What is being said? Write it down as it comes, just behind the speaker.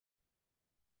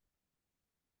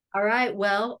All right.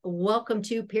 Well, welcome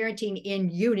to Parenting in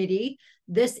Unity.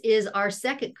 This is our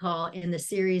second call in the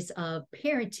series of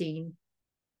Parenting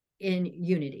in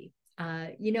Unity.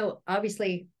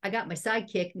 Obviously, I got my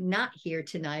sidekick not here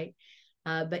tonight,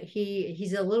 but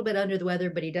he's a little bit under the weather,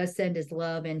 but he does send his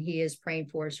love and he is praying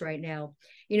for us right now.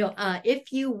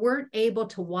 If you weren't able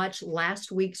to watch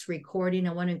last week's recording,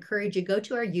 I want to encourage you, go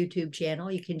to our YouTube channel.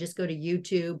 You can just go to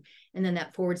YouTube and then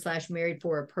that /married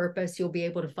for a purpose. You'll be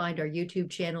able to find our YouTube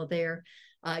channel there.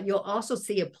 You'll also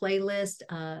see a playlist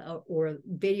or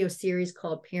video series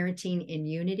called Parenting in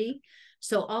Unity.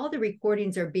 So all the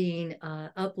recordings are being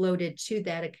uploaded to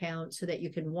that account so that you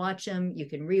can watch them, you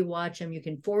can rewatch them, you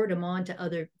can forward them on to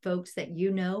other folks that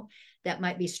you know that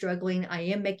might be struggling. I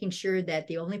am making sure that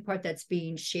the only part that's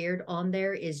being shared on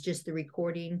there is just the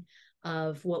recording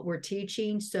of what we're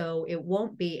teaching. So it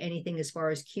won't be anything as far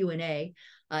as Q&A.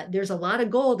 There's a lot of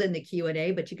gold in the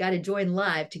Q&A, but you got to join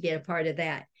live to get a part of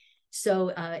that.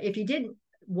 So if you didn't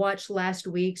watch last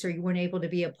week's or you weren't able to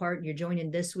be a part and you're joining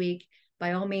this week,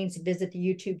 by all means, visit the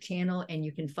YouTube channel and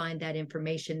you can find that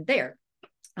information there.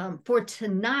 For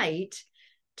tonight,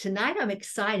 I'm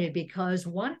excited because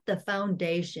one of the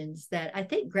foundations that I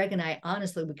think Greg and I,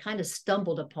 honestly, we kind of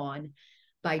stumbled upon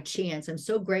by chance. I'm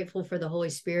so grateful for the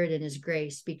Holy Spirit and his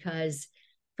grace, because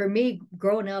for me,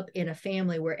 growing up in a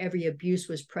family where every abuse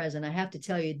was present, I have to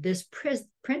tell you, this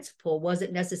principle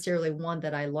wasn't necessarily one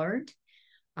that I learned.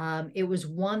 It was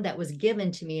one that was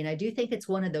given to me. And I do think it's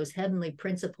one of those heavenly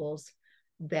principles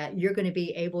that you're going to be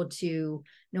able to,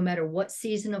 no matter what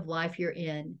season of life you're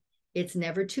in, it's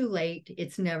never too late,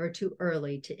 it's never too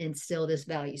early to instill this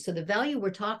value. So the value we're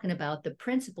talking about, the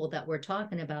principle that we're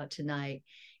talking about tonight,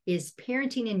 is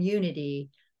parenting in unity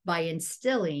by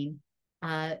instilling,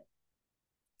 hang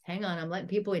on, I'm letting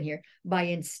people in here, by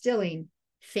instilling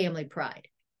family pride.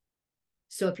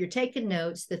 So if you're taking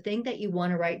notes, the thing that you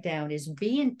want to write down is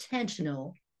be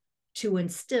intentional to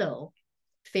instill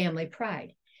family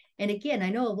pride. And again, I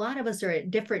know a lot of us are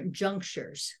at different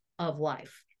junctures of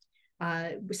life.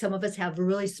 Some of us have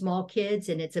really small kids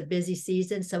and it's a busy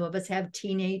season. Some of us have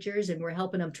teenagers and we're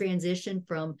helping them transition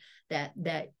from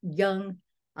that young,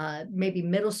 maybe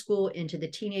middle school into the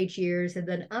teenage years. And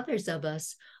then others of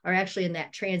us are actually in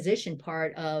that transition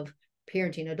part of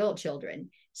parenting adult children.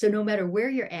 So no matter where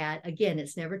you're at, again,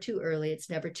 it's never too early,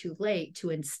 it's never too late to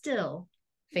instill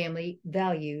family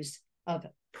values of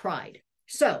pride.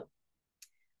 So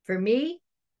for me,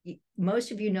 most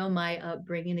of you know my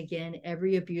upbringing. Again,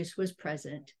 every abuse was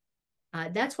present.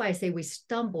 That's why I say we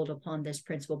stumbled upon this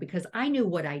principle, because I knew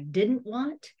what I didn't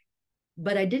want,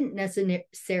 but I didn't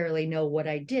necessarily know what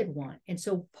I did want. And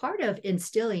so part of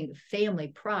instilling family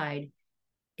pride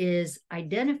is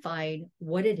identifying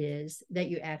what it is that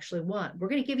you actually want. We're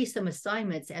going to give you some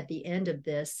assignments at the end of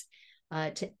this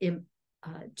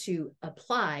to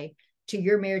apply to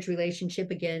your marriage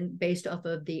relationship, again, based off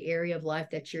of the area of life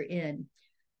that you're in.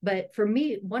 But for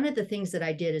me, one of the things that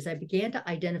I did is I began to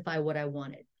identify what I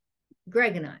wanted.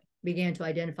 Greg and I began to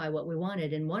identify what we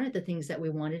wanted. And one of the things that we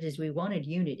wanted is we wanted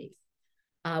unity.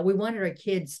 We wanted our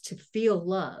kids to feel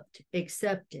loved,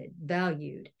 accepted,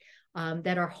 valued,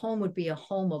 that our home would be a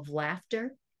home of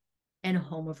laughter and a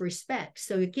home of respect.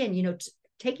 So again,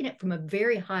 taking it from a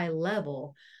very high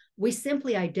level, we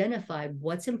simply identified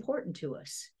what's important to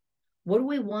us. What do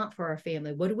we want for our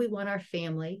family? What do we want our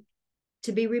family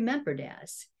to be remembered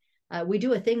as? We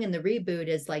do a thing in the reboot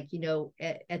is like,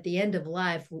 at the end of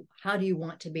life, how do you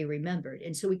want to be remembered?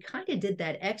 And so we kind of did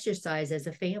that exercise as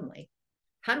a family.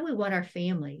 How do we want our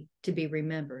family to be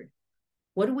remembered?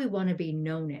 What do we want to be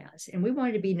known as? And we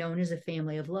wanted to be known as a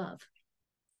family of love.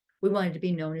 We wanted to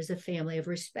be known as a family of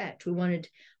respect. We wanted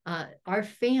our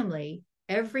family,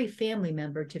 every family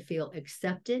member, to feel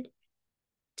accepted,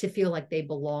 to feel like they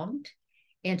belonged,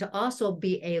 and to also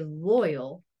be a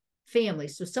loyal family.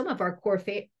 So some of our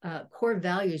core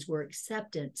values were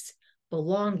acceptance,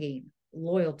 belonging,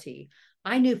 loyalty.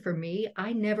 I knew for me,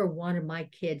 I never wanted my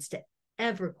kids to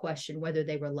ever question whether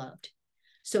they were loved.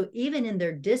 So even in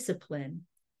their discipline,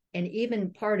 and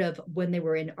even part of when they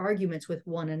were in arguments with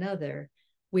one another,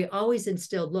 we always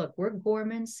instilled, look, we're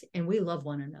Gormans and we love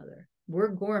one another.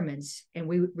 We're Gormans and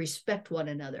we respect one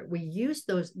another. We use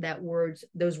those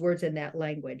words in that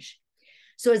language.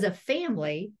 So as a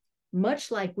family, much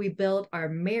like we built our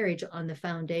marriage on the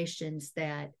foundations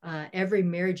that every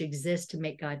marriage exists to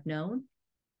make God known,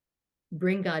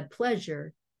 bring God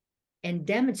pleasure, and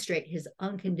demonstrate his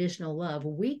unconditional love,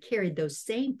 we carried those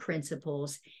same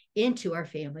principles into our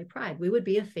family pride. We would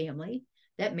be a family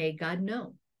that made God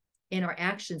known in our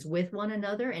actions with one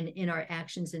another and in our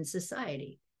actions in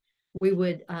society. We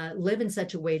would live in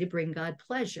such a way to bring God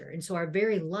pleasure. And so our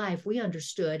very life, we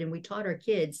understood and we taught our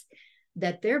kids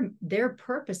that their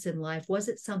purpose in life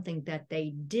wasn't something that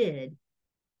they did.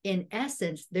 In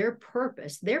essence, their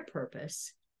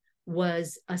purpose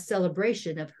was a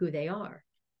celebration of who they are.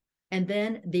 And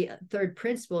then the third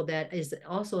principle that is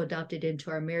also adopted into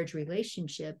our marriage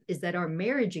relationship is that our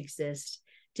marriage exists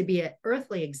to be an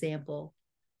earthly example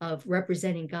of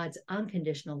representing God's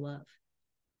unconditional love.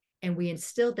 And we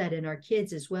instilled that in our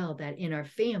kids as well, that in our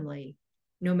family,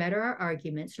 no matter our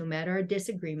arguments, no matter our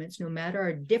disagreements, no matter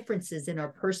our differences in our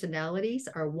personalities,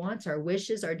 our wants, our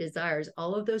wishes, our desires,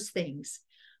 all of those things,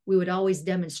 we would always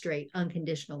demonstrate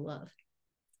unconditional love.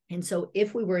 And so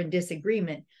if we were in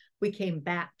disagreement, we came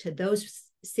back to those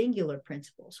singular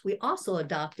principles. We also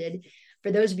adopted,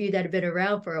 for those of you that have been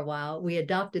around for a while, we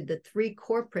adopted the 3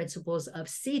 core principles of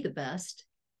see the best,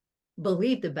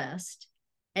 believe the best,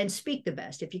 and speak the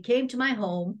best. If you came to my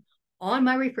home, on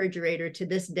my refrigerator to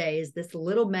this day is this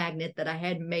little magnet that I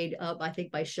had made up, I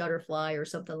think by Shutterfly or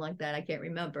something like that. I can't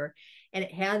remember. And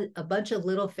it had a bunch of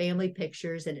little family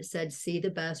pictures and it said, see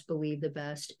the best, believe the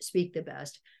best, speak the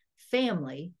best.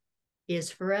 Family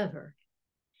is forever.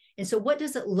 And so what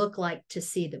does it look like to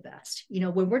see the best? You know,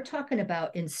 when we're talking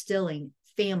about instilling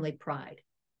family pride,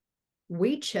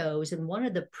 we chose, and one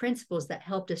of the principles that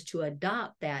helped us to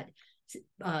adopt that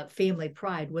family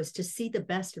pride was to see the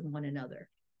best in one another.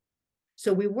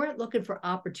 So we weren't looking for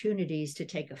opportunities to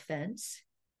take offense.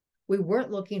 We weren't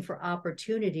looking for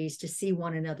opportunities to see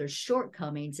one another's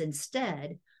shortcomings.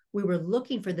 Instead, we were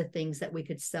looking for the things that we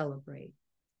could celebrate.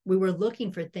 We were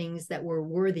looking for things that were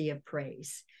worthy of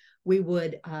praise. We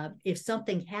would, if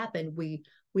something happened, we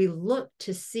looked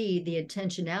to see the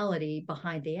intentionality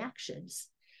behind the actions.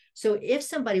 So if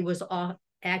somebody was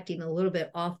acting a little bit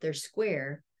off their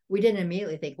square, we didn't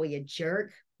immediately think, well, you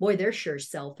jerk, boy, they're sure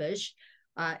selfish.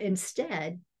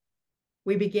 Instead,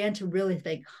 we began to really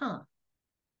think, well,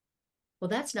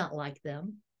 that's not like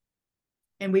them.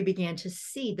 And we began to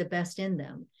see the best in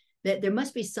them, that there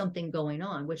must be something going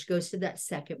on, which goes to that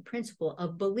second principle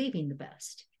of believing the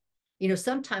best. You know,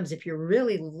 sometimes if you're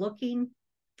really looking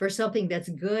for something that's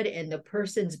good and the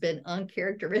person's been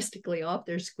uncharacteristically off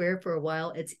their square for a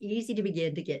while, it's easy to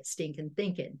begin to get stinking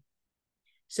thinking.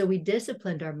 So we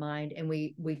disciplined our mind and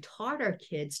we taught our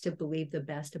kids to believe the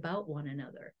best about one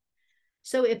another.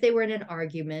 So if they were in an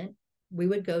argument, we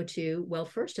would go to, well,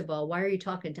 first of all, why are you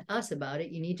talking to us about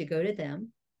it? You need to go to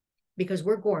them because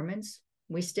we're Gormans.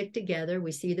 We stick together.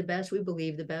 We see the best. We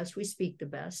believe the best. We speak the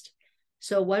best.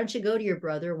 So why don't you go to your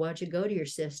brother? Why don't you go to your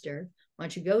sister? Why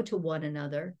don't you go to one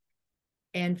another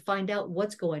and find out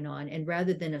what's going on? And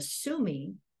rather than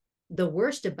assuming the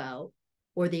worst about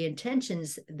or the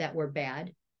intentions that were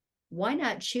bad, why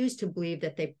not choose to believe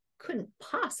that they couldn't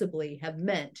possibly have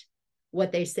meant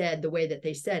what they said the way that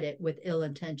they said it with ill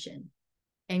intention?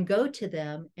 And go to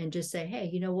them and just say, hey,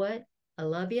 you know what? I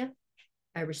love you.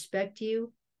 I respect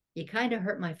you. You kind of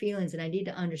hurt my feelings and I need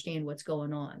to understand what's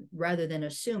going on rather than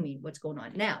assuming what's going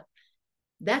on. Now,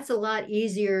 that's a lot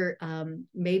easier.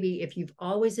 Maybe if you've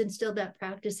always instilled that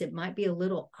practice, it might be a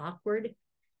little awkward,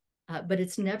 but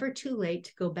it's never too late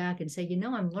to go back and say, you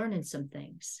know, I'm learning some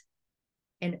things.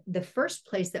 And the first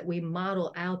place that we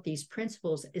model out these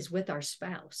principles is with our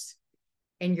spouse.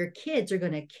 And your kids are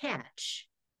going to catch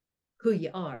who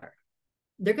you are.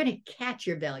 They're going to catch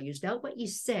your values, not what you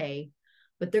say,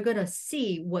 but they're going to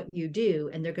see what you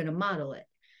do and they're going to model it.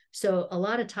 So a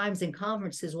lot of times in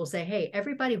conferences, we'll say, hey,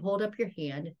 everybody hold up your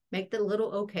hand, make the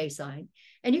little okay sign.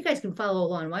 And you guys can follow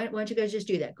along. Why don't you guys just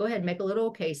do that? Go ahead and make a little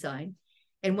okay sign.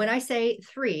 And when I say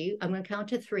 3, I'm going to count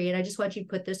to 3, and I just want you to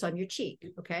put this on your cheek,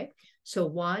 okay? So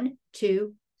 1,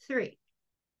 2, 3.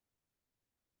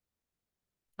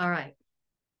 All right.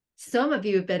 Some of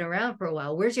you have been around for a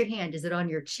while. Where's your hand? Is it on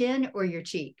your chin or your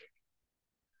cheek?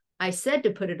 I said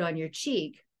to put it on your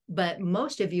cheek, but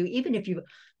most of you, even if you,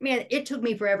 man, it took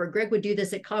me forever. Greg would do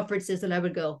this at conferences and I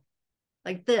would go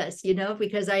like this, you know,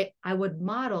 because I would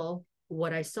model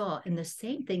what I saw. And the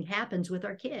same thing happens with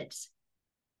our kids.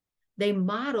 They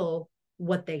model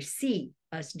what they see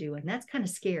us do. And that's kind of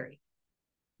scary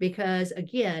because,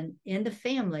 again, in the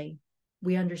family,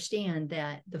 we understand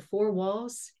that the 4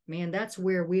 walls, man, that's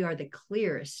where we are the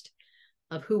clearest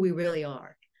of who we really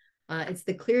are. It's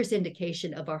the clearest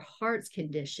indication of our heart's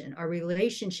condition. Our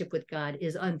relationship with God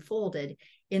is unfolded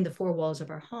in the 4 walls of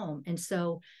our home. And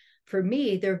so for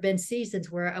me, there have been seasons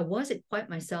where I wasn't quite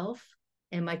myself.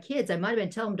 And my kids, I might have been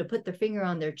telling them to put their finger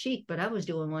on their cheek, but I was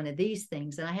doing one of these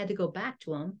things. And I had to go back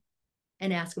to them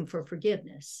and ask them for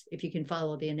forgiveness, if you can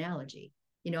follow the analogy.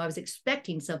 You know, I was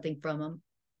expecting something from them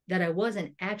that I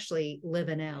wasn't actually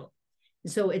living out.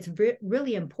 So it's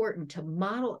really important to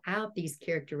model out these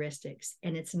characteristics,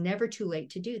 and it's never too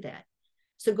late to do that.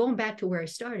 So going back to where I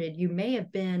started,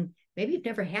 maybe you've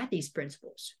never had these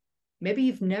principles. Maybe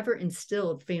you've never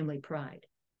instilled family pride.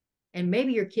 And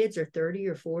maybe your kids are 30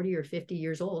 or 40 or 50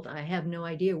 years old. I have no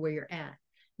idea where you're at.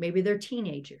 Maybe they're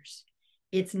teenagers.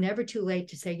 It's never too late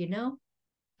to say,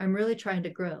 I'm really trying to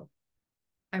grow.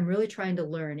 I'm really trying to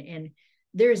learn. And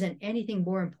there isn't anything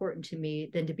more important to me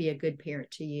than to be a good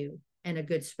parent to you and a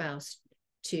good spouse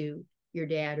to your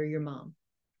dad or your mom.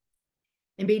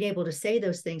 And being able to say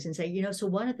those things and say, so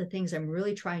one of the things I'm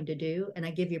really trying to do, and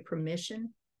I give you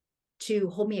permission to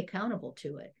hold me accountable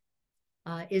to it,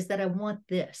 is that I want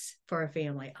this for our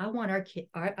family. I want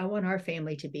our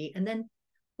family to be, and then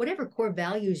whatever core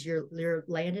values you're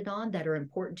landed on that are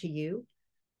important to you,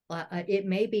 it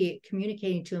may be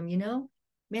communicating to them,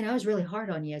 man, I was really hard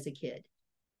on you as a kid.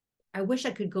 I wish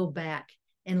I could go back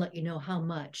and let you know how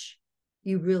much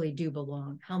you really do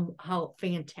belong, how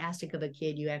fantastic of a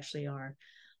kid you actually are,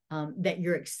 that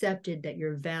you're accepted, that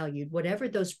you're valued, whatever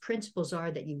those principles are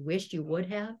that you wished you would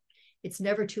have. It's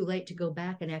never too late to go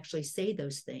back and actually say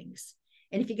those things.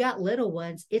 And if you got little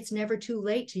ones, it's never too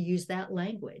late to use that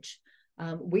language.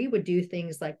 We would do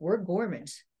things like, we're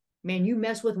Gormans. Man, you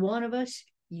mess with one of us,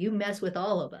 you mess with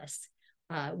all of us.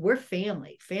 We're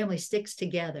family. Family sticks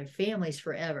together. Family's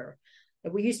forever.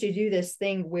 We used to do this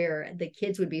thing where the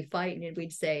kids would be fighting and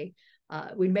we'd say,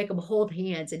 we'd make them hold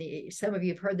hands. And some of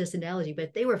you have heard this analogy,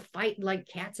 but they were fighting like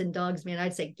cats and dogs, man.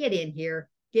 I'd say, get in here,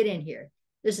 get in here.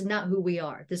 This is not who we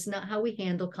are. This is not how we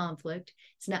handle conflict.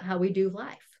 It's not how we do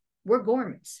life. We're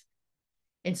Gormans.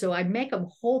 And so I'd make them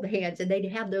hold hands, and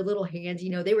they'd have their little hands.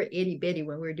 They were itty bitty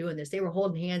when we were doing this. They were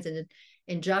holding hands,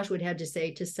 and Josh would have to say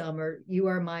to Summer, you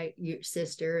are my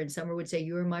sister. And Summer would say,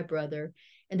 you are my brother.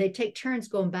 And they'd take turns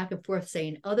going back and forth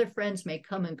saying, other friends may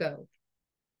come and go,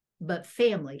 but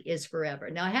family is forever.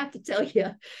 Now, I have to tell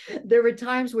you, there were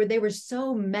times where they were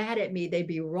so mad at me. They'd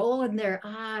be rolling their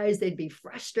eyes. They'd be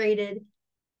frustrated.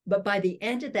 But by the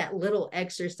end of that little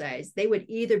exercise, they would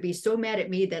either be so mad at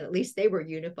me that at least they were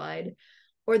unified,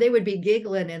 or they would be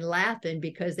giggling and laughing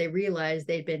because they realized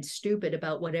they'd been stupid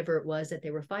about whatever it was that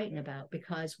they were fighting about.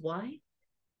 Because why?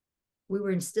 We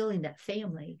were instilling that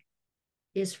family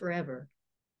is forever.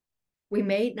 We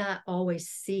may not always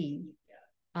see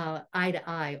eye to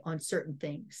eye on certain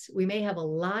things. We may have a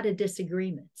lot of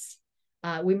disagreements.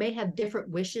 We may have different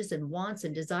wishes and wants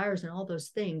and desires and all those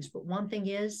things. But one thing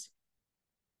is,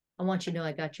 I want you to know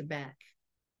I got your back.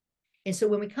 And so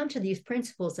when we come to these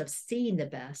principles of seeing the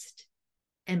best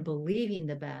and believing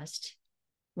the best,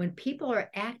 when people are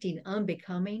acting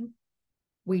unbecoming,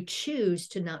 we choose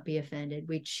to not be offended.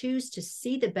 We choose to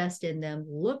see the best in them,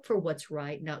 look for what's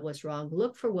right, not what's wrong,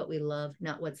 look for what we love,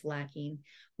 not what's lacking.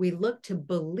 We look to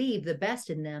believe the best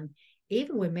in them,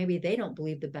 even when maybe they don't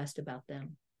believe the best about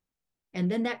them. And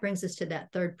then that brings us to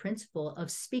that third principle of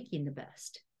speaking the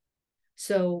best.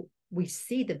 So we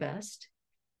see the best,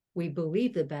 we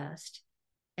believe the best,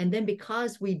 and then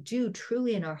because we do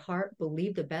truly in our heart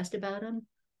believe the best about them,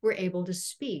 we're able to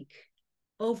speak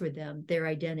over them, their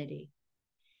identity.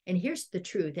 And here's the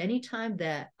truth. Anytime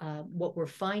that what we're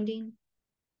finding,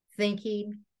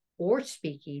 thinking, or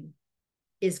speaking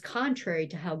is contrary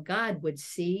to how God would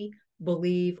see,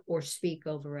 believe, or speak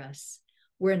over us,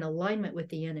 we're in alignment with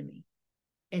the enemy.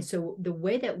 And so the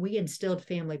way that we instilled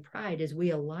family pride is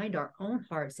we aligned our own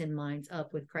hearts and minds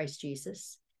up with Christ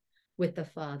Jesus, with the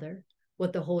Father,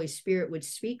 what the Holy Spirit would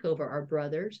speak over our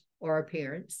brothers or our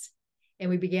parents. And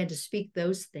we began to speak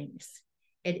those things.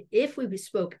 And if we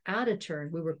spoke out of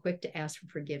turn, we were quick to ask for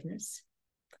forgiveness.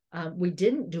 We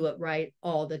didn't do it right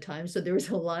all the time. So there was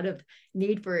a lot of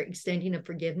need for extending of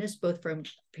forgiveness, both from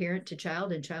parent to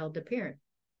child and child to parent.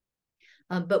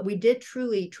 But we did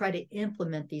truly try to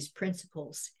implement these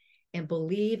principles and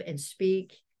believe and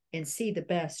speak and see the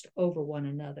best over one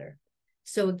another.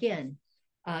 So again,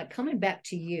 coming back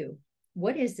to you,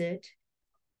 what is it,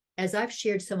 as I've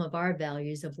shared some of our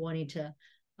values of wanting to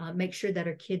make sure that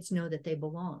our kids know that they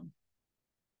belong,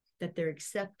 that they're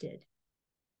accepted,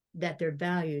 that they're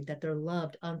valued, that they're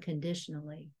loved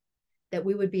unconditionally, that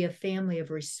we would be a family of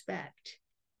respect.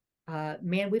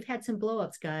 Man, we've had some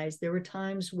blowups, guys. There were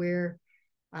times where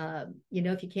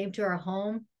if you came to our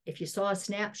home, if you saw a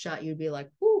snapshot, you'd be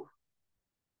like, whoo.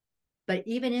 But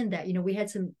even in that, we had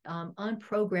some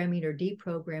unprogramming or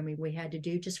deprogramming we had to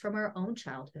do just from our own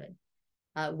childhood.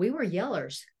 We were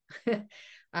yellers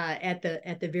at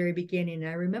the very beginning. And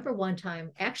I remember one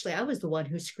time, actually, I was the one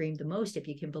who screamed the most, if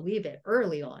you can believe it,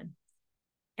 early on.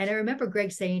 And I remember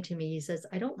Greg saying to me, he says,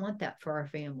 I don't want that for our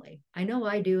family. I know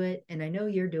I do it, and I know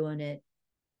you're doing it,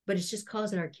 but it's just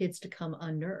causing our kids to come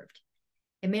unnerved.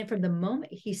 And man, from the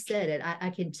moment he said it,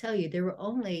 I can tell you there were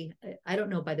only, I don't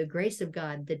know, by the grace of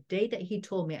God, the day that he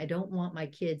told me, I don't want my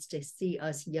kids to see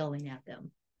us yelling at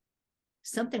them,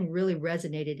 something really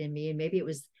resonated in me. And maybe it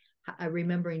was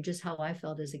remembering just how I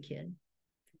felt as a kid.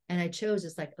 And I chose,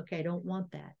 it's like, okay, I don't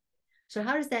want that. So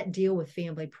how does that deal with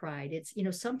family pride? It's,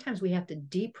 sometimes we have to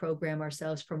deprogram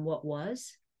ourselves from what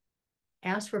was,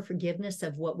 ask for forgiveness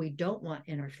of what we don't want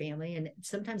in our family. And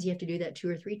sometimes you have to do that 2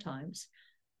 or 3 times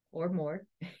or more.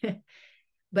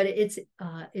 But it's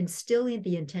instilling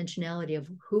the intentionality of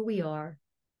who we are,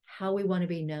 how we want to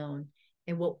be known,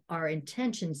 and what our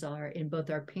intentions are in both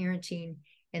our parenting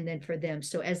and then for them.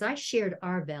 So as I shared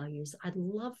our values, I'd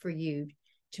love for you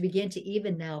to begin to,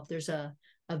 even now, if there's a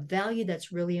value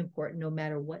that's really important, no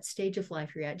matter what stage of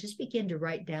life you're at, just begin to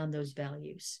write down those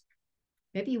values.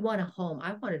 Maybe you want a home.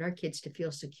 I wanted our kids to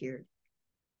feel secured.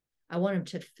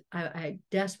 I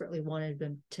desperately wanted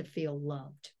them to feel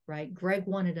loved, right? Greg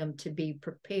wanted them to be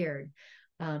prepared,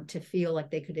 to feel like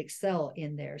they could excel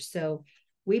in there. So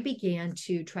we began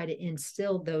to try to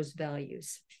instill those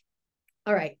values.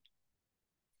 All right.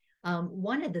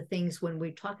 One of the things when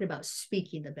we're talking about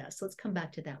speaking the best, let's come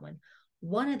back to that one.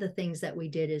 One of the things that we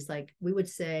did is like, we would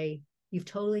say, you've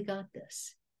totally got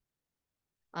this.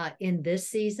 In this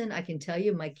season, I can tell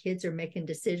you, my kids are making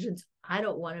decisions I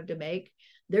don't want them to make.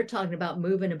 They're talking about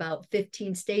moving about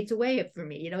 15 states away from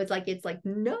me. It's like,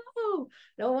 no,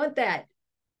 don't want that.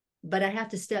 But I have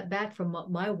to step back from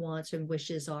what my wants and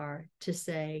wishes are to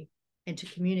say and to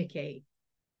communicate.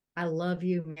 I love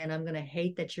you, man. I'm going to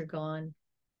hate that you're gone,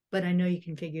 but I know you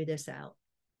can figure this out.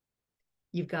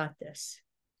 You've got this.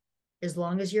 As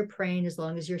long as you're praying, as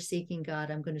long as you're seeking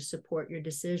God, I'm going to support your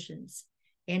decisions.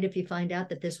 And if you find out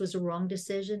that this was a wrong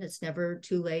decision, it's never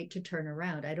too late to turn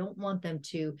around. I don't want them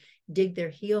to dig their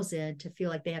heels in to feel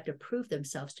like they have to prove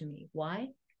themselves to me. Why?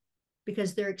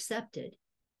 Because they're accepted,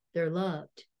 they're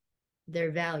loved,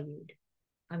 they're valued.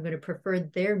 I'm going to prefer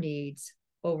their needs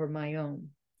over my own.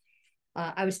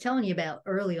 I was telling you about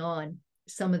early on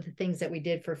some of the things that we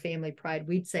did for family pride.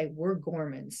 We'd say, we're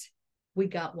Gormans. We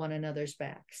got one another's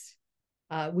backs.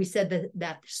 We said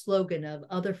that slogan of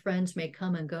other friends may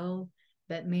come and go,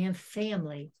 but man,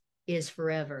 family is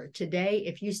forever. Today,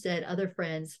 if you said other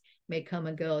friends may come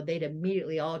and go, they'd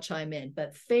immediately all chime in,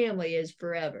 but family is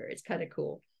forever. It's kind of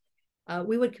cool.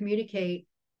 We would communicate,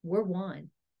 we're one.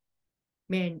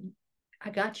 Man, I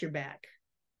got your back.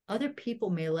 Other people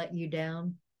may let you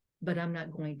down, but I'm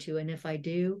not going to. And if I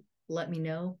do, let me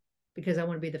know, because I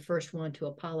want to be the first one to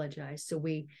apologize. So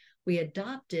we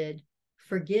adopted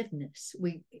forgiveness.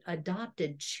 We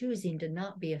adopted choosing to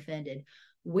not be offended.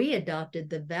 We adopted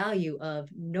the value of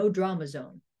no drama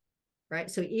zone,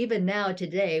 right? So even now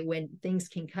today, when things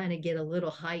can kind of get a little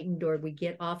heightened or we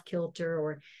get off kilter,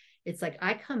 or it's like,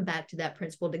 I come back to that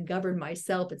principle to govern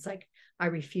myself. It's like, I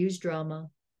refuse drama.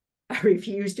 I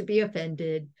refuse to be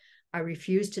offended. I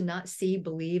refuse to not see,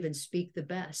 believe, and speak the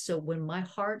best. So when my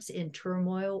heart's in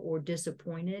turmoil or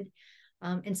disappointed,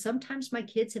 and sometimes my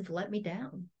kids have let me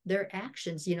down, their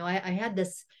actions, I had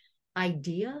this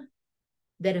idea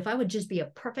that if I would just be a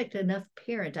perfect enough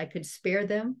parent, I could spare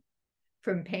them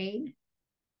from pain.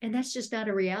 And that's just not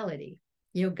a reality.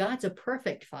 God's a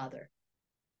perfect father.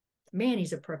 Man,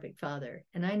 he's a perfect father.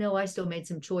 And I know I still made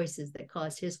some choices that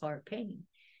caused his heart pain.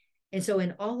 And so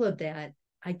in all of that,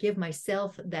 I give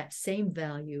myself that same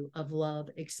value of love,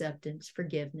 acceptance,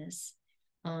 forgiveness.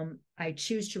 I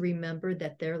choose to remember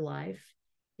that their life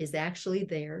is actually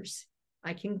theirs.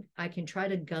 I can try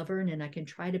to govern, and I can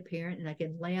try to parent, and I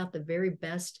can lay out the very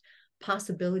best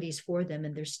possibilities for them,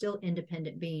 and they're still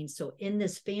independent beings. So in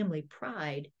this family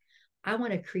pride, I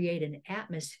want to create an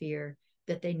atmosphere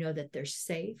that they know that they're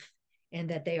safe and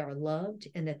that they are loved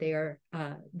and that they are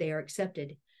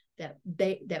accepted,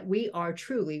 that we are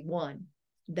truly one,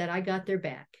 that I got their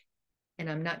back and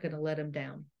I'm not going to let them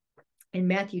down. In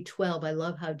Matthew 12, I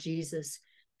love how Jesus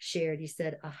shared. He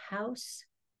said, a house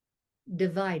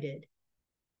divided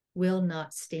will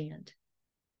not stand.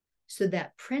 So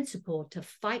that principle to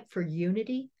fight for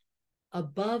unity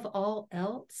above all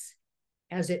else,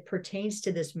 as it pertains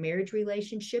to this marriage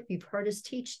relationship, you've heard us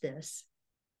teach this,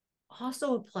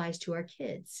 also applies to our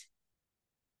kids.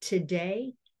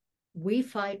 Today, we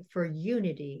fight for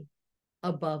unity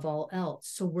above all else.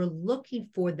 So we're looking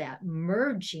for that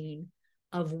merging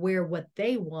of where what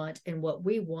they want and what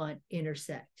we want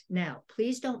intersect. Now,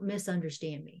 please don't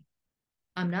misunderstand me.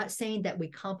 I'm not saying that we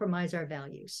compromise our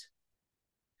values.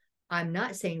 I'm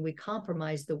not saying we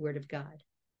compromise the word of God.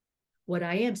 What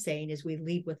I am saying is we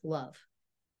lead with love,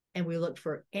 and we look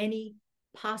for any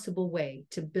possible way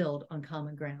to build on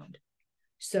common ground.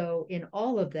 So in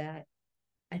all of that,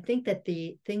 I think that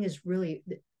the thing is really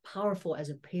powerful as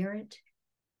a parent.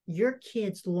 Your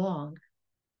kids long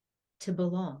to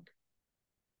belong.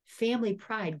 Family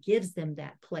pride gives them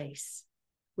that place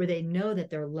where they know that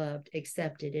they're loved,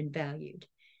 accepted, and valued.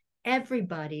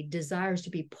 Everybody desires to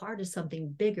be part of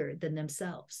something bigger than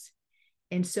themselves.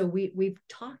 And so we've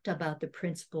talked about the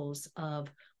principles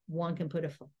of one can put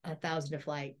a thousand to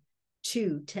flight,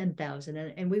 two, 10,000.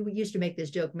 And we used to make this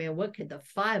joke, man, what could the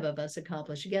five of us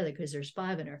accomplish together? Because there's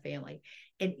five in our family.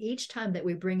 And each time that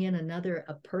we bring in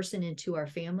a person into our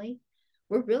family,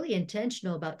 we're really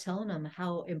intentional about telling them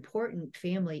how important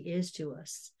family is to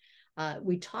us.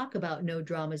 We talk about no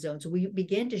drama zones. We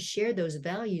begin to share those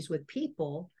values with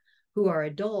people who are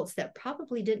adults that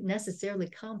probably didn't necessarily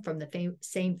come from the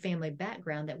same family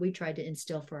background that we tried to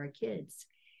instill for our kids.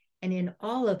 And in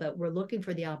all of it, we're looking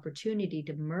for the opportunity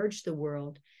to merge the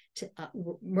world, to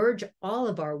merge all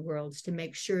of our worlds to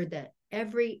make sure that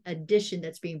every addition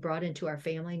that's being brought into our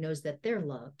family knows that they're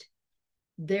loved,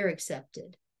 they're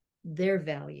accepted, they're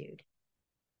valued.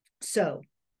 So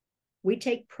we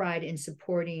take pride in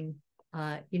supporting,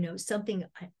 something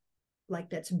like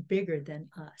that's bigger than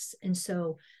us. And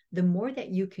so the more that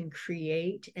you can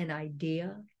create an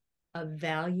idea, a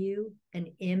value, an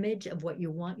image of what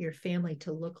you want your family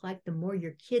to look like, the more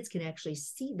your kids can actually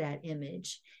see that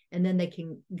image. And then they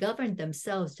can govern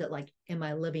themselves to like, am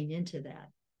I living into that?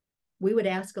 We would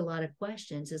ask a lot of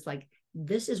questions. It's like,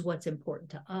 this is what's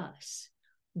important to us.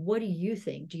 What do you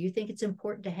think? Do you think it's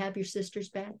important to have your sister's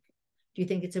back? Do you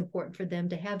think it's important for them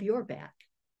to have your back?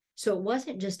 So it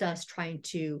wasn't just us trying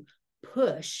to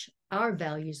push our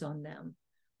values on them.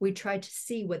 We tried to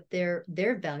see what their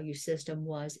value system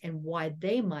was and why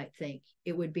they might think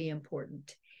it would be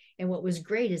important. And what was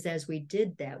great is as we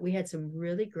did that, we had some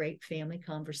really great family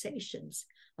conversations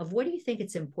of what do you think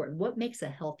it's important? What makes a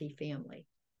healthy family?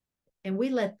 And we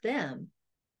let them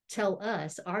tell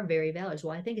us our very values.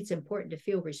 Well, I think it's important to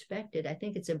feel respected. I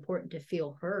think it's important to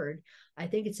feel heard. I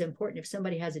think it's important if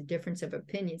somebody has a difference of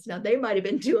opinions. Now, they might have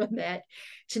been doing that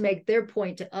to make their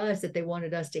point to us that they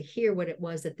wanted us to hear what it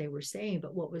was that they were saying.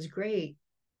 But what was great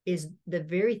is the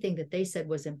very thing that they said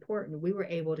was important. We were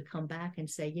able to come back and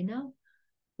say,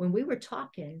 when we were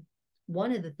talking,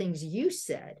 one of the things you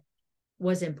said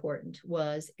was important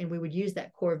and we would use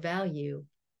that core value.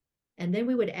 And then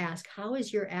we would ask, how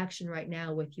is your action right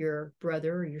now with your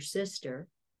brother or your sister?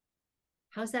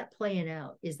 How's that playing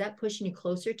out? Is that pushing you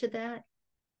closer to that?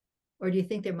 Or do you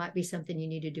think there might be something you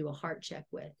need to do a heart check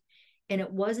with? And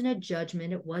it wasn't a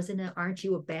judgment. It wasn't aren't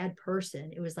you a bad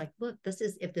person? It was like, look,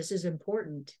 if this is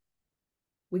important,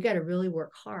 we got to really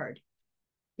work hard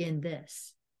in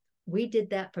this. We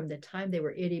did that from the time they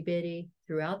were itty bitty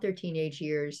throughout their teenage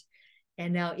years.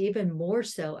 And now even more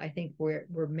so, I think we're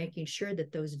making sure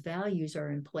that those values are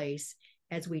in place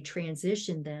as we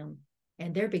transition them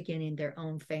and they're beginning their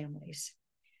own families.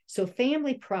 So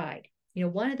family pride,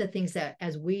 one of the things that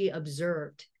as we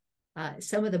observed,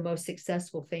 some of the most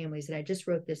successful families, and I just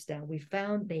wrote this down, we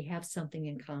found they have something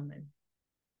in common.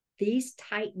 These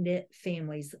tight-knit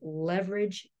families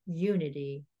leverage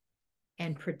unity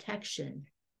and protection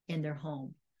in their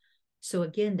home. So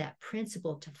again, that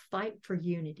principle to fight for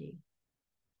unity.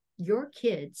 Your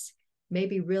kids may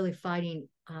be really fighting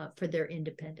for their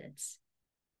independence.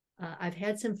 I've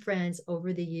had some friends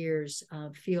over the years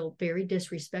feel very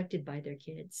disrespected by their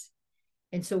kids.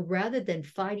 And so rather than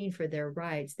fighting for their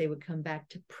rights, they would come back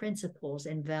to principles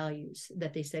and values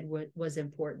that they said was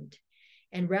important.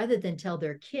 And rather than tell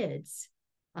their kids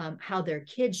how their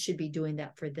kids should be doing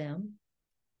that for them,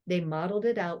 they modeled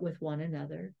it out with one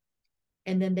another.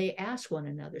 And then they ask one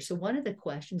another. So one of the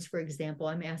questions, for example,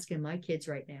 I'm asking my kids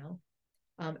right now,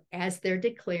 as they're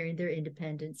declaring their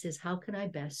independence is, how can I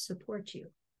best support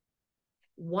you?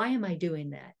 Why am I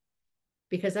doing that?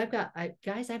 Because I've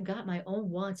got my own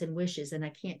wants and wishes and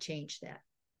I can't change that.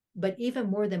 But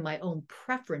even more than my own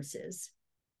preferences,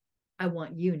 I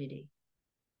want unity.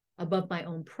 Above my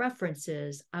own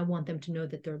preferences, I want them to know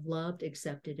that they're loved,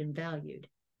 accepted, and valued.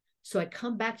 So I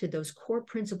come back to those core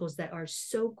principles that are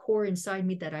so core inside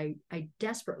me that I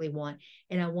desperately want.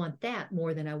 And I want that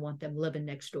more than I want them living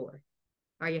next door.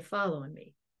 Are you following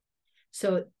me?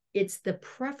 So it's the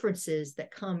preferences that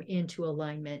come into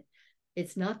alignment.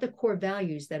 It's not the core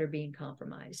values that are being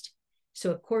compromised.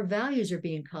 So if core values are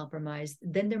being compromised,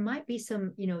 then there might be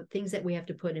some, things that we have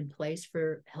to put in place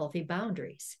for healthy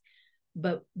boundaries.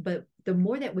 But the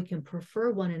more that we can prefer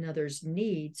one another's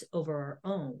needs over our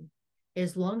own,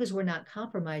 as long as we're not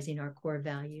compromising our core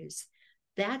values,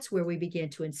 that's where we begin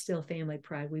to instill family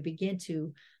pride. We begin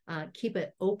to keep an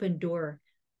open door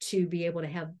to be able to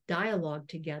have dialogue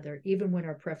together, even when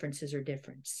our preferences are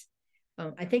different.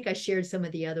 I think I shared some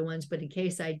of the other ones, but in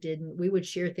case I didn't, we would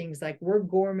share things like, we're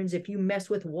Gormans. If you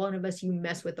mess with one of us, you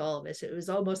mess with all of us. It was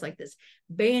almost like this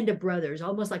band of brothers,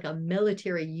 almost like a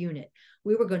military unit.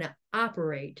 We were going to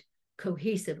operate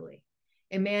cohesively.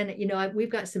 And man,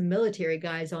 we've got some military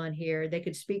guys on here. They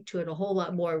could speak to it a whole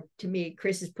lot more to me.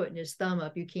 Chris is putting his thumb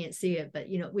up. You can't see it, but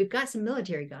we've got some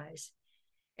military guys.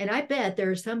 And I bet there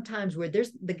are some times where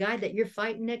there's the guy that you're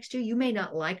fighting next to, you may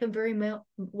not like him very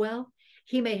well.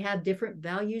 He may have different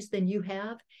values than you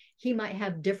have. He might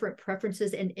have different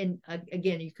preferences. And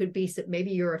again, you could be,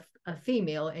 maybe you're a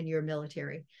female and you're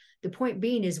military. The point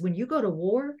being is when you go to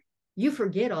war, you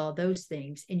forget all those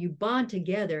things and you bond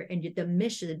together, and the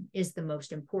mission is the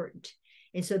most important.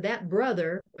 And so that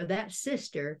brother or that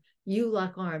sister, you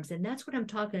lock arms. And that's what I'm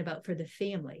talking about for the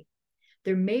family.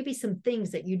 There may be some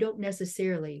things that you don't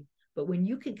necessarily, but when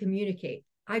you can communicate,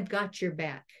 I've got your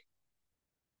back.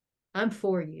 I'm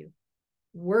for you.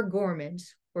 We're Gormans,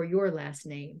 or your last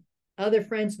name. Other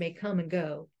friends may come and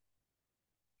go,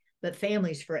 but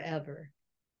family's forever.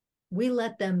 We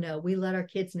let them know, we let our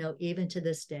kids know, even to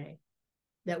this day,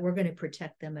 that we're going to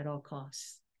protect them at all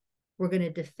costs. We're going to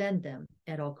defend them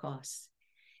at all costs.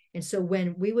 And so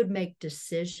when we would make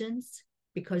decisions,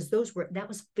 because that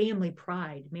was family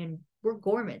pride, man, we're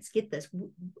Gormans, get this.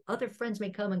 Other friends may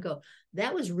come and go.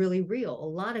 That was really real. A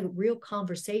lot of real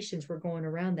conversations were going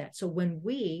around that. So when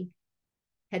we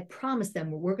had promised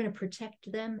them we're going to protect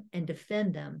them and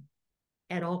defend them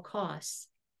at all costs,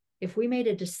 if we made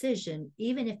a decision,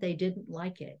 even if they didn't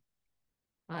like it,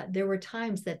 there were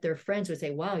times that their friends would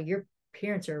say, wow, your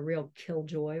parents are a real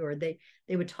killjoy, or they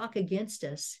would talk against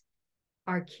us.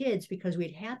 Our kids, because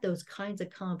we'd had those kinds of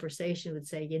conversations, would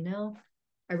say,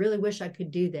 I really wish I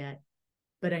could do that,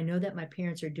 but I know that my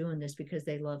parents are doing this because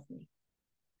they love me.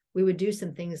 We would do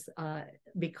some things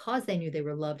because they knew they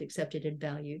were loved, accepted, and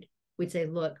valued. We'd say,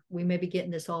 look, we may be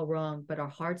getting this all wrong, but our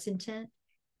heart's intent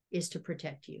is to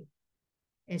protect you.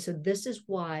 And so this is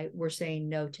why we're saying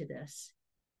no to this.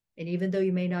 And even though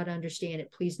you may not understand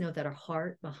it, please know that our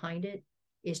heart behind it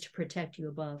is to protect you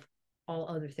above all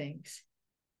other things.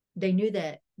 They knew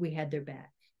that we had their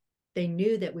back. They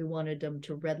knew that we wanted them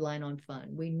to redline on fun.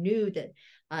 We knew that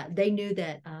they knew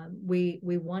that we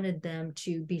wanted them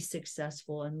to be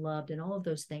successful and loved and all of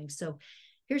those things. So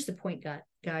here's the point,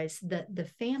 guys, that the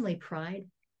family pride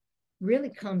really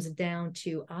comes down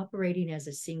to operating as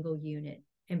a single unit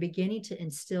and beginning to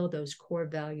instill those core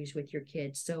values with your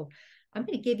kids. So I'm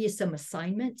going to give you some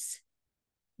assignments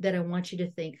that I want you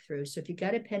to think through. So if you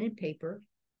got a pen and paper,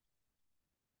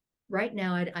 right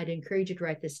now, I'd encourage you to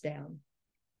write this down.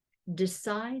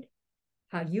 Decide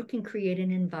how you can create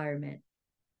an environment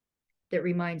that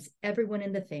reminds everyone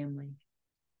in the family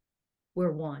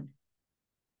we're one.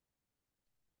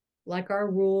 Like our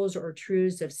rules or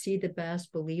truths of see the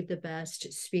best, believe the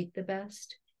best, speak the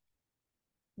best.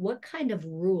 What kind of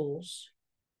rules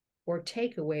or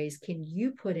takeaways can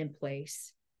you put in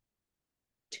place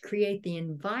to create the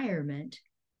environment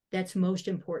that's most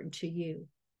important to you?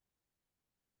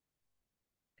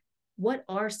 What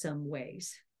are some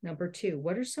ways? Number 2,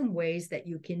 what are some ways that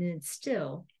you can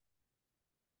instill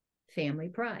family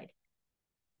pride?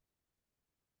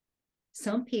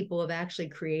 Some people have actually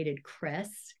created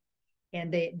crests,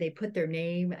 and they put their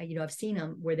name, I've seen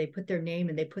them where they put their name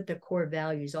and they put their core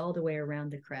values all the way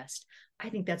around the crest. I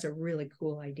think that's a really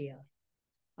cool idea.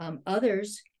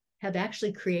 Others have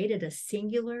actually created a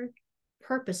singular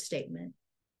purpose statement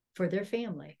for their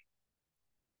family.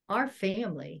 Our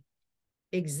family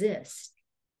exists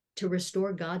to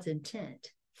restore God's intent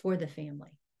for the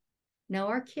family. Now,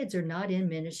 our kids are not in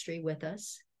ministry with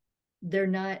us. They're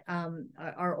not,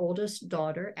 our oldest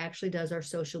daughter actually does our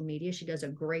social media. She does a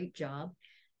great job.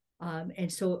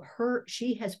 And so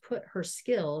she has put her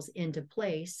skills into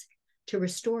place to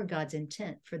restore God's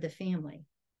intent for the family.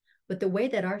 But the way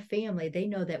that our family, they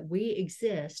know that we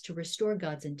exist to restore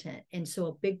God's intent. And so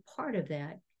a big part of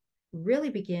that really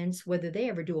begins, whether they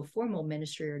ever do a formal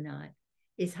ministry or not,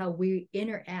 is how we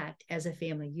interact as a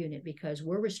family unit, because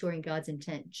we're restoring God's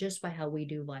intent just by how we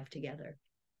do life together.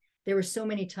 There were so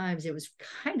many times it was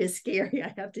kind of scary,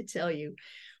 I have to tell you.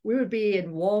 We would be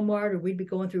in Walmart, or we'd be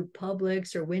going through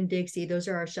Publix or Winn-Dixie. Those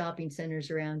are our shopping centers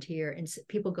around here. And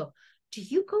people go, do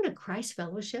you go to Christ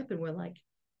Fellowship? And we're like,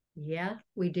 yeah,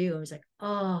 we do. I was like,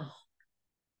 oh,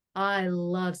 I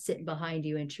love sitting behind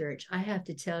you in church. I have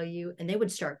to tell you. And they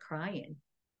would start crying.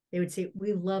 They would say,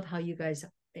 we love how you guys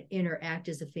interact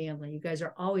as a family. You guys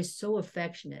are always so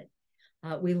affectionate.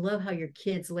 We love how your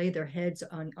kids lay their heads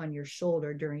on your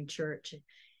shoulder during church.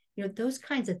 Those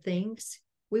kinds of things,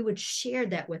 we would share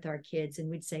that with our kids, and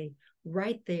we'd say,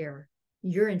 right there,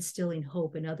 you're instilling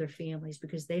hope in other families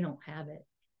because they don't have it.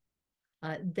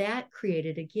 That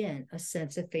created, again, a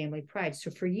sense of family pride.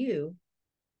 So for you,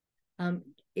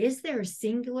 is there a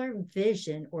singular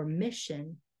vision or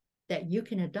mission that you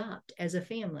can adopt as a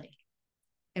family?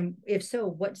 And if so,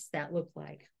 what does that look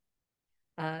like?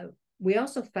 We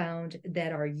also found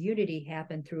that our unity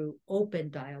happened through open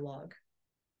dialogue,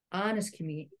 honest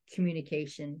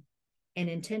communication, and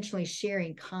intentionally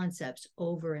sharing concepts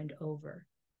over and over.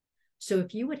 So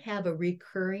if you would have a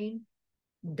recurring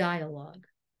dialogue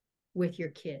with your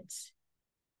kids,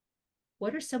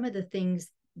 what are some of the things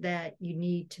that you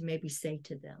need to maybe say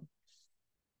to them?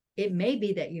 It may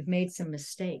be that you've made some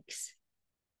mistakes.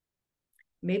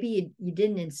 Maybe you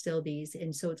didn't instill these.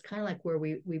 And so it's kind of like where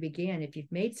we began. If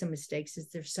you've made some mistakes, is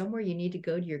there somewhere you need to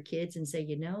go to your kids and say,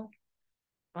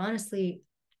 honestly,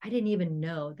 I didn't even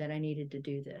know that I needed to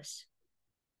do this.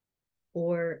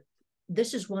 Or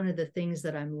this is one of the things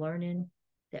that I'm learning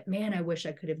that, man, I wish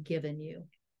I could have given you.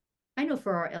 I know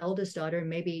for our eldest daughter, and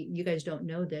maybe you guys don't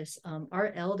know this,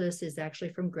 our eldest is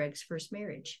actually from Greg's first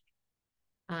marriage.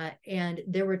 And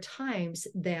there were times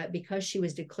that because she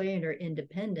was declaring her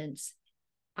independence,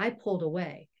 I pulled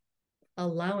away,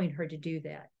 allowing her to do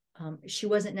that. She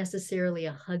wasn't necessarily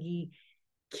a huggy,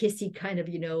 kissy kind of,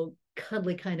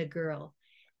 cuddly kind of girl.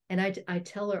 And I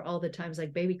tell her all the times,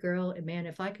 like, baby girl, man,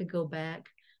 if I could go back,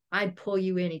 I'd pull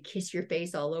you in and kiss your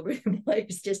face all over the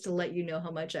place just to let you know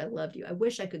how much I loved you. I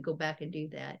wish I could go back and do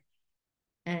that.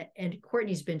 And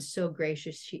Courtney's been so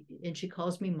gracious. She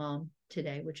calls me mom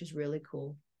today, which is really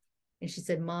cool. And she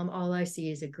said, Mom, all I see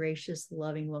is a gracious,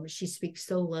 loving woman. She speaks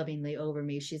so lovingly over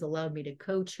me. She's allowed me to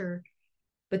coach her.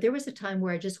 But there was a time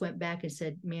where I just went back and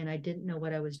said, man, I didn't know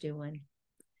what I was doing.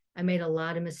 I made a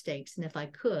lot of mistakes. And if I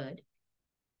could,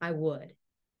 I would.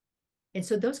 And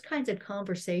so those kinds of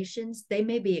conversations, they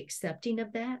may be accepting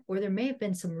of that, or there may have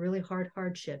been some really hard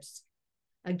hardships.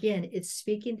 Again, it's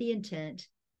speaking the intent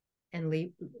and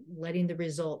letting the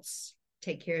results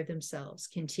take care of themselves,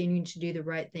 continuing to do the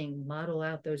right thing, model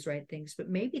out those right things. But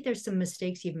maybe there's some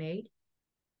mistakes you've made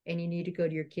and you need to go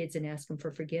to your kids and ask them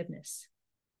for forgiveness.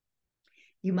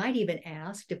 You might even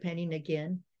ask, depending,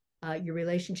 again, your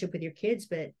relationship with your kids,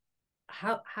 but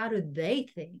how do they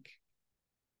think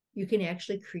you can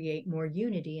actually create more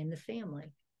unity in the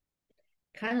family?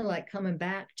 Kind of like coming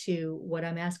back to what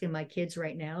I'm asking my kids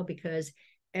right now, because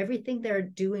everything they're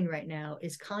doing right now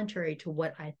is contrary to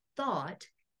what I thought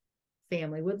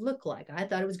family would look like. I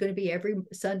thought it was going to be every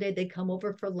Sunday they'd come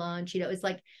over for lunch. It's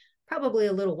like probably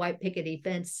a little white pickety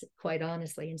fence, quite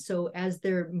honestly. And so as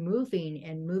they're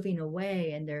moving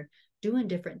away and they're doing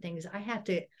different things, I have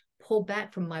to pull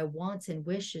back from my wants and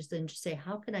wishes and just say,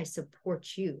 how can I support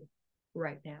you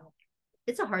right now?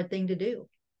 It's a hard thing to do.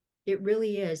 It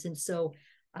really is. And so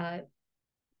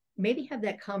maybe have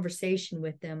that conversation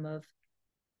with them of,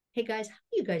 hey guys, how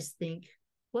do you guys think?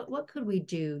 What could we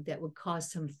do that would cause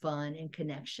some fun and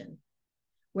connection?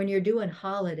 When you're doing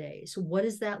holidays, what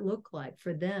does that look like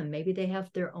for them? Maybe they have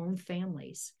their own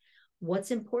families. What's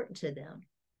important to them?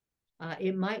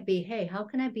 It might be, hey, how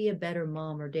can I be a better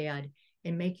mom or dad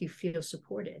and make you feel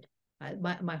supported?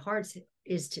 My heart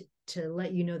is to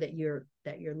let you know that you're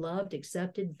loved,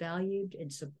 accepted, valued,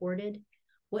 and supported.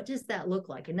 What does that look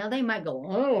like? And now they might go,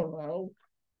 oh,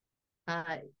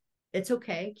 it's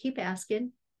okay. Keep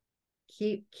asking.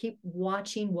 Keep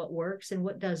watching what works and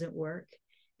what doesn't work,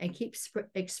 and keep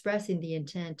expressing the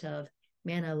intent of,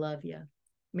 man, I love you.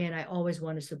 Man, I always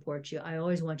want to support you. I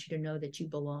always want you to know that you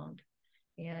belonged.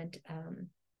 And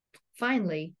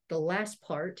finally, the last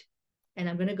part, and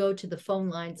I'm going to go to the phone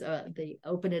lines, they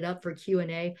open it up for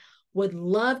Q&A. Would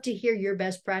love to hear your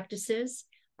best practices.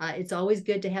 It's always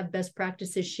good to have best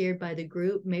practices shared by the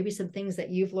group, maybe some things that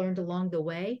you've learned along the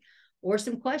way, or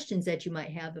some questions that you might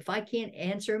have. If I can't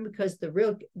answer them because the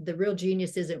real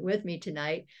genius isn't with me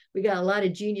tonight, we got a lot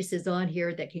of geniuses on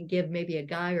here that can give maybe a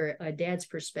guy or a dad's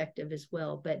perspective as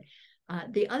well. But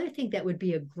the other thing that would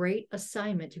be a great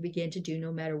assignment to begin to do,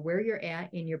 no matter where you're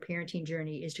at in your parenting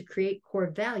journey, is to create core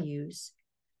values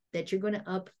that you're going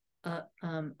to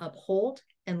uphold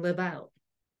and live out.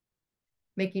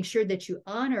 Making sure that you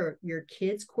honor your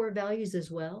kids' core values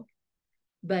as well.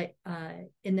 But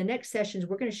in the next sessions,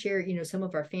 we're going to share, some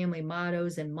of our family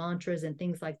mottos and mantras and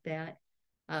things like that.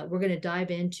 We're going to dive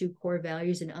into core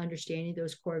values and understanding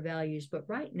those core values. But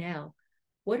right now,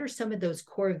 what are some of those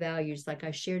core values, like I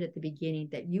shared at the beginning,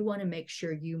 that you want to make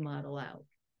sure you model out?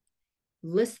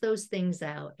 List those things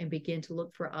out and begin to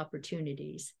look for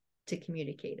opportunities to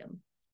communicate them.